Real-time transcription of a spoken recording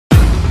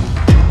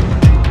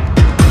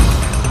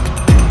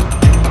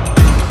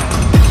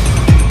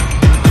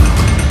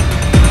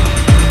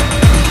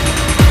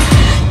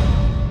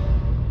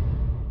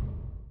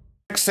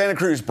Santa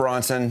Cruz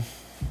Bronson.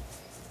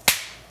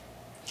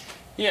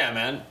 Yeah,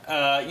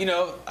 man. You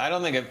know, I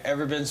don't think I've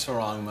ever been so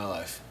wrong in my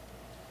life.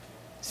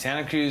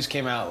 Santa Cruz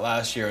came out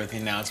last year with the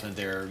announcement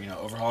they're,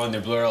 overhauling their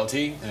Blur LT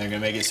and they're going to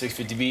make it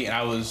 650B, and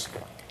I was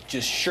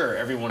just sure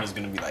everyone is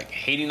going to be like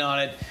hating on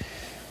it.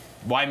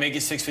 Why make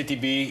it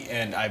 650B?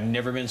 And I've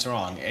never been so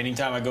wrong.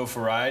 Anytime I go for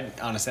a ride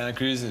on a Santa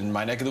Cruz in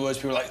my neck of the woods,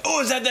 people are like,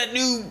 "Oh, is that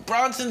new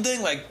Bronson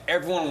thing?" Like,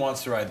 everyone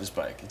wants to ride this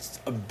bike. It's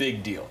a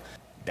big deal.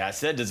 That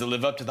said, does it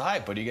live up to the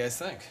hype? What do you guys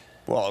think?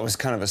 Well, it was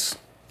kind of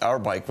our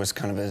bike was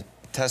kind of a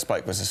test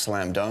bike, was a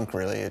slam dunk,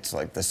 really. It's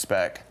like the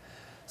spec.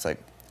 It's like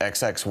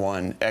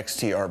XX1,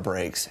 XTR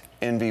brakes,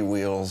 NV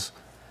wheels.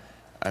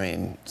 I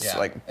mean,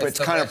 it's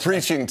kind of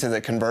preaching to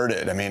the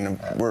converted. I mean,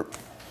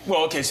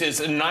 Well, okay, so it's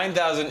a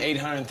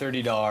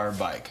 $9,830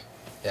 bike.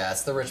 Yeah,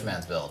 it's the rich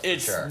man's build, for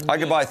sure. I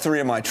could buy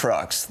 3 of my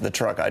trucks. The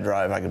truck I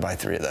drive, I could buy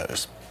 3 of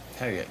those.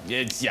 Hell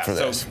yeah.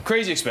 So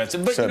crazy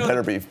expensive. But, so it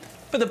better be.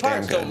 But the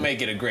parts don't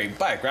make it a great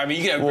bike, right? I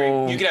mean,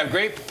 you could have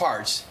great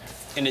parts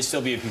and it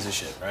still be a piece of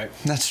shit, right?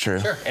 That's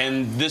true. Sure.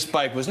 And this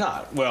bike was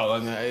not. Well,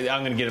 I'm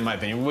going to get in my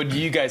opinion. What do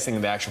you guys think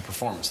of the actual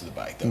performance of the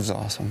bike, though? It was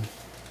awesome.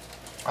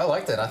 I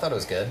liked it. I thought it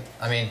was good.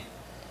 I mean,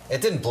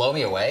 it didn't blow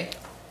me away,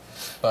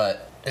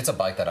 but it's a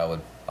bike that I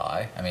would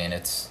buy. I mean,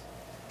 it's...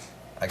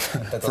 For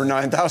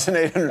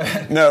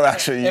 $9,800? No,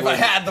 actually. If I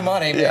had the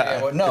money, maybe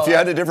I would. No, if you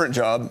had a different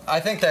job. I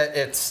think that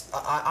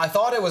I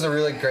thought it was a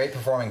really great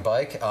performing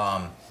bike.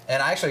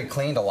 And I actually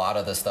cleaned a lot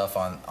of the stuff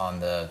on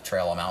the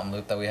trail and mountain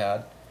loop that we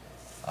had.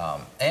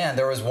 And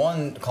there was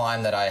one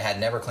climb that I had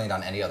never cleaned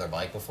on any other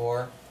bike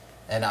before.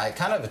 And I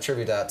kind of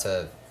attribute that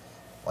to,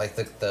 like,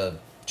 the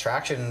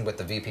traction with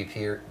the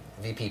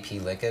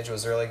VPP linkage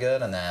was really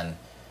good. And then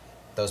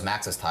those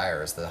Maxxis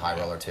tires, the high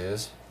roller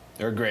 2s.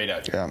 They're great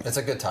out here. Yeah. It's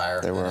a good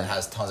tire. They were. And it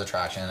has tons of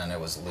traction, and it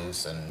was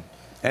loose and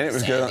it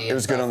was good. It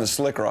was good on the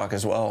slick rock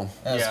as well.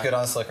 And it was good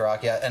on the slick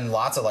rock, yeah, and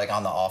lots of like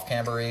on the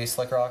off-cambery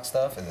slick rock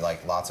stuff, and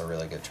like lots of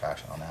really good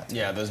traction on that too.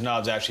 Yeah, those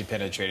knobs actually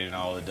penetrated in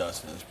all the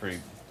dust, and it was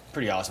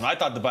pretty awesome. I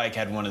thought the bike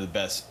had one of the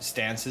best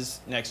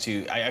stances next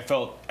to. I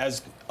felt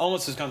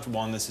almost as comfortable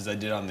on this as I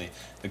did on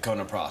the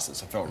Kona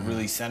Process. I felt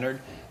really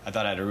centered. I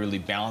thought I had a really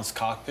balanced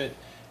cockpit.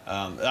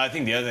 I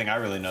think the other thing I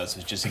really noticed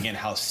was just again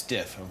how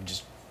stiff,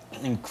 just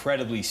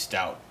incredibly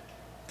stout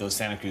those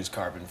Santa Cruz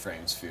carbon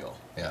frames feel.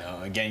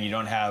 Yeah. Again, you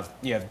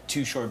have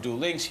 2 short dual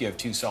links, you have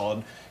 2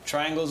 solid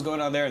triangles going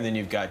on there, and then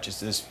you've got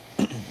just this,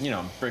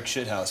 brick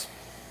shithouse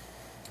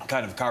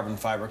kind of carbon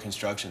fiber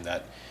construction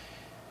that,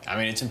 I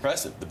mean, it's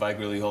impressive. The bike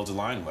really holds a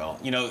line well.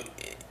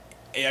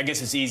 I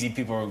guess it's easy.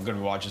 People are going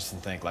to watch this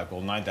and think like,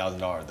 well,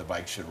 $9,000, the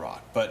bike should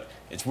rock. But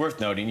it's worth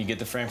noting, you get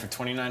the frame for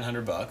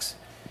 $2,900.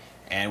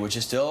 And which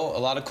is still a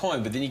lot of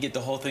coin, but then you get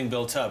the whole thing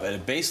built up at a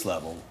base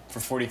level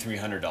for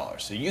 $4,300.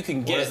 So you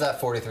can get. What does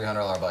that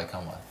 $4,300 bike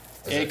come with?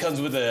 It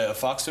comes with a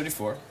Fox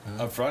 34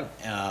 up front,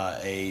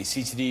 a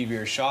CTD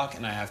rear shock,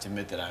 and I have to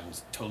admit that I'm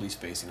totally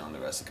spacing on the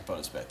rest of the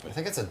component spec. But I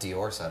think it's a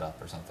Dior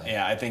setup or something.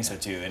 Yeah, I think so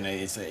too, and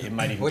it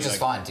might even. Which is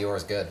fine.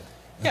 Dior's good.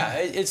 Yeah,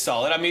 it's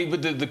solid. I mean,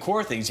 but the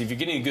core things, if you're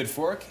getting a good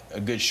fork, a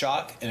good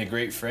shock, and a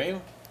great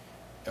frame,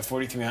 at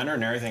 $4,300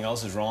 and everything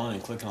else is rolling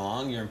and clicking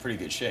along, you're in pretty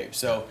good shape.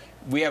 So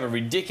we have a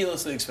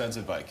ridiculously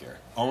expensive bike here,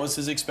 almost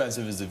as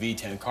expensive as the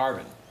V10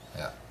 Carbon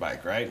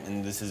bike, right?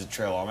 And this is a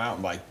trail all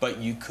mountain bike, but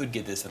you could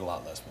get this at a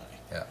lot less money.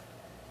 Yeah.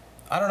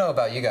 I don't know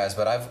about you guys,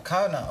 but I've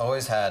kind of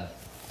always had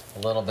a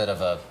little bit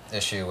of a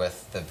issue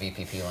with the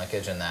VPP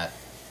linkage, in that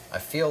I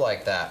feel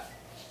like that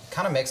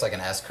kind of makes like an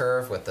S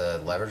curve with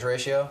the leverage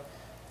ratio.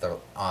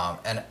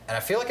 And I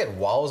feel like it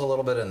wallows a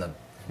little bit in the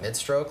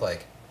mid-stroke.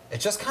 Like, it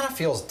just kind of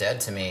feels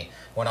dead to me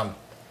when I'm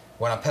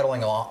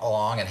pedaling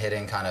along and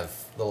hitting kind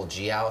of little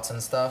G outs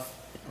and stuff.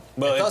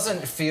 Well, it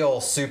doesn't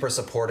feel super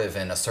supportive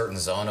in a certain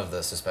zone of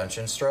the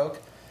suspension stroke,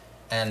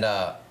 and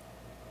I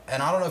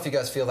don't know if you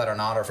guys feel that or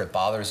not, or if it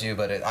bothers you,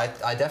 but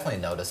I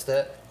definitely noticed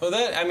it. Well,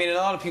 I mean, a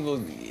lot of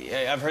people,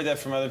 I've heard that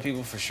from other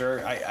people for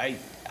sure. I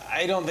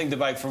don't think the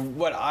bike, from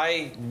what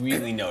I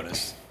really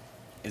notice,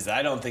 is that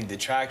I don't think the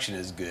traction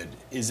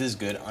is as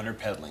good under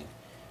pedaling,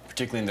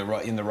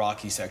 particularly in the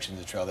rocky sections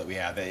of the trail that we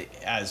have,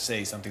 as,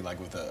 say, something like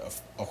with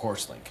a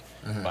horse link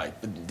bike.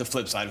 But the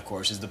flip side, of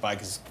course, is the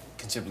bike is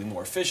considerably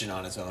more efficient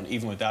on its own,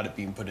 even without it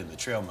being put in the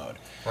trail mode.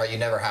 Right, you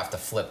never have to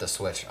flip the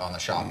switch on the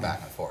shock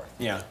back and forth.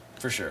 Yeah,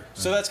 for sure.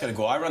 So that's kind of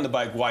cool. I run the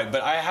bike wide,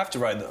 but I have to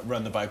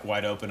run the bike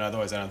wide open.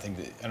 Otherwise, I don't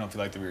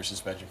feel like the rear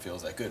suspension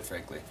feels that good,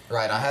 frankly.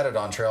 Right, I had it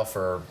on trail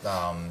for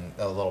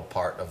a little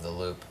part of the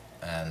loop,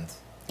 and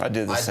I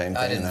did the same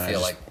thing. I didn't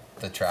feel like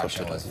the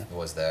traction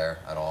was there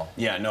at all.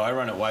 Yeah, no, I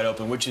run it wide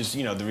open, which is,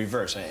 the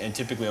reverse. And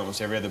typically, almost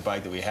every other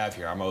bike that we have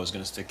here, I'm always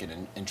going to stick it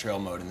in trail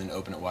mode and then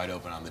open it wide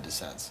open on the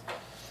descents.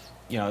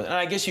 And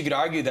I guess you could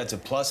argue that's a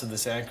plus of the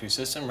Santa Cruz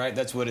system, right?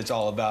 That's what it's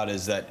all about,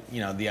 is that,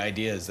 the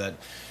idea is that,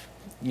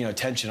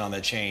 tension on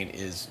that chain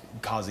is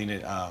causing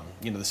it,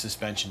 the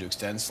suspension to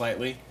extend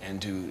slightly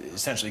and to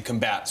essentially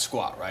combat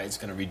squat, right? It's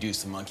going to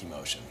reduce the monkey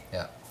motion.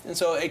 Yeah. And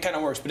so it kind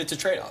of works, but it's a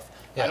trade-off.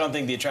 Yeah. I don't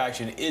think the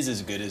attraction is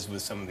as good as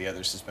with some of the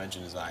other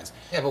suspension designs.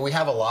 Yeah, but we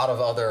have a lot of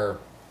other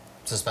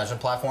suspension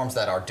platforms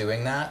that are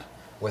doing that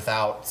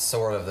without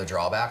sort of the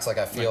drawbacks. Like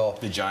I feel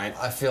the Giant.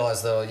 I feel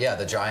as though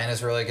the Giant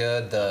is really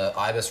good. The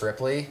Ibis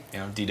Ripley,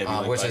 DW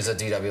Link which bike. is a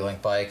DW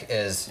Link bike,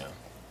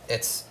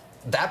 it's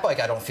that bike.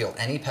 I don't feel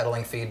any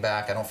pedaling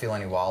feedback. I don't feel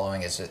any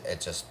wallowing. It's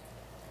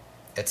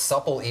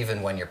supple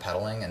even when you're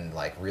pedaling and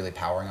like really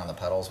powering on the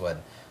pedals.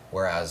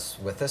 Whereas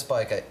with this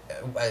bike,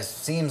 it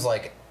seems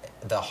like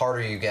the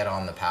harder you get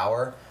on the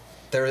power,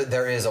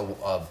 there is a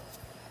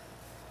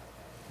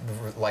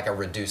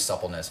reduced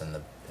suppleness in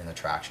the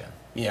traction.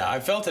 Yeah, I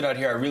felt it out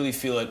here. I really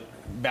feel it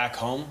back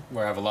home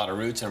where I have a lot of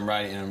roots and I'm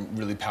riding and I'm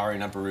really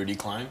powering up a rooty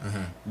climb.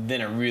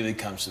 Then it really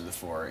comes to the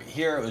fore.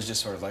 Here it was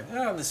just sort of like,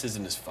 oh, this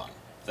isn't as fun.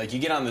 Like you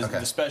get on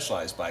the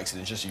specialized bikes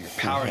and it's just you're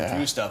powering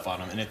through stuff on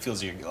them and it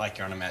feels like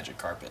you're on a magic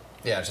carpet.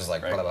 Yeah, it's just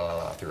like blah, blah, blah,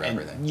 blah, through and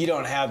everything. You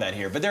don't have that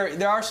here. But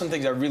there are some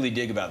things I really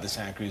dig about the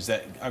Santa Cruz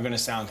that are going to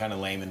sound kind of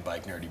lame and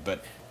bike nerdy.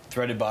 But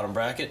threaded bottom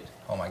bracket.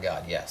 Oh my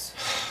God, yes.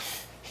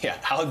 Yeah,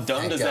 how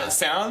dumb does that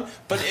sound?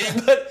 But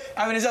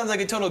I mean, it sounds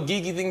like a total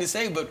geeky thing to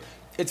say, but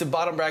it's a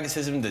bottom bracket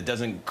system that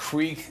doesn't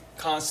creak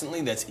constantly,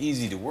 that's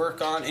easy to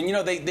work on. And, you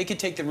know, they could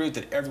take the route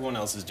that everyone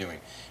else is doing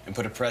and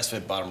put a press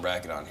fit bottom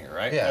bracket on here,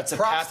 right? Yeah, that's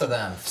props to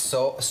them.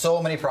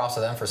 So many props to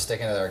them for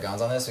sticking to their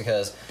guns on this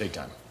because big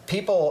time.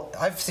 People,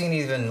 I've seen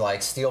even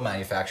like steel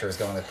manufacturers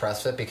going with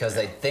press fit because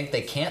they think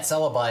they can't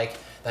sell a bike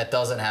that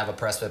doesn't have a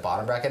press fit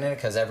bottom bracket in it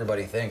because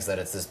everybody thinks that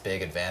it's this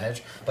big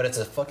advantage, but it's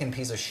a fucking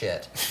piece of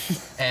shit.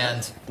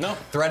 And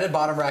threaded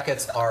bottom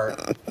brackets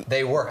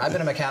they work. I've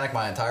been a mechanic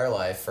my entire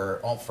life for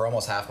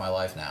almost half my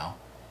life now,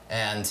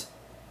 and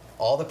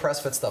all the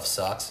press fit stuff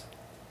sucks.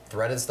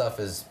 Threaded stuff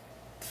is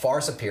far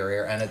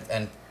superior,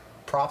 and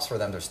props for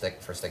them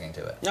for sticking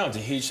to it. No, it's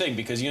a huge thing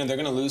because, you know, they're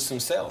going to lose some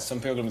sales. Some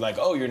people are going to be like,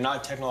 oh, you're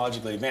not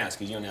technologically advanced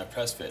because you don't have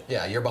press fit.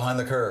 Yeah, you're behind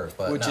the curve,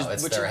 but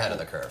they're ahead of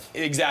the curve.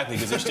 Exactly,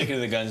 because they're sticking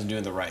to the guns and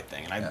doing the right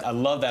thing. And I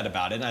love that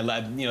about it. And I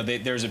love, you know,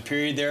 there's a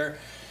period there,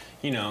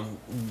 you know,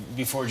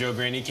 before Joe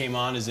Graney came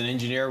on as an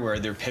engineer where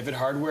their pivot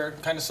hardware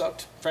kind of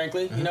sucked,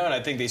 frankly. You know, and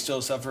I think they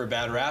still suffer a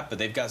bad rap, but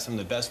they've got some of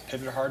the best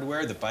pivot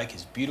hardware. The bike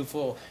is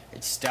beautiful.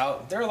 It's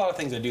stout. There are a lot of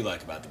things I do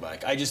like about the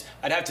bike. I'd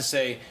have to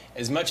say,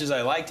 as much as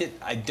I liked it,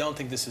 I don't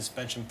think the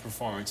suspension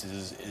performance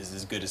is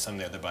as good as some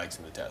of the other bikes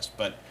in the test.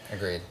 But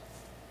agreed.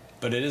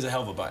 But it is a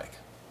hell of a bike.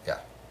 Yeah.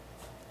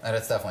 And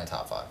it's definitely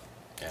top 5.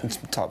 Yeah. It's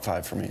top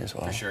 5 for me as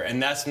well. For sure. And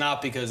that's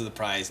not because of the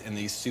price and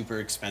these super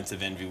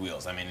expensive Envy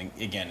wheels. I mean,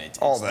 again, it's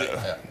all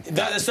that.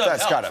 That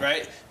stuff helps,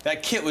 right?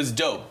 That kit was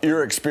dope.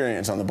 Your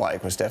experience on the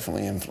bike was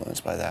definitely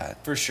influenced by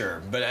that. For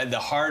sure. But the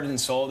heart and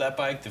soul of that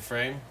bike, the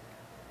frame,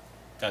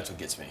 that's what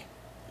gets me.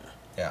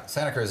 Yeah.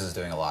 Santa Cruz is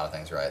doing a lot of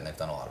things right, and they've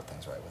done a lot of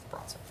things right with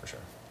Bronson, for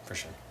sure. For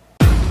sure.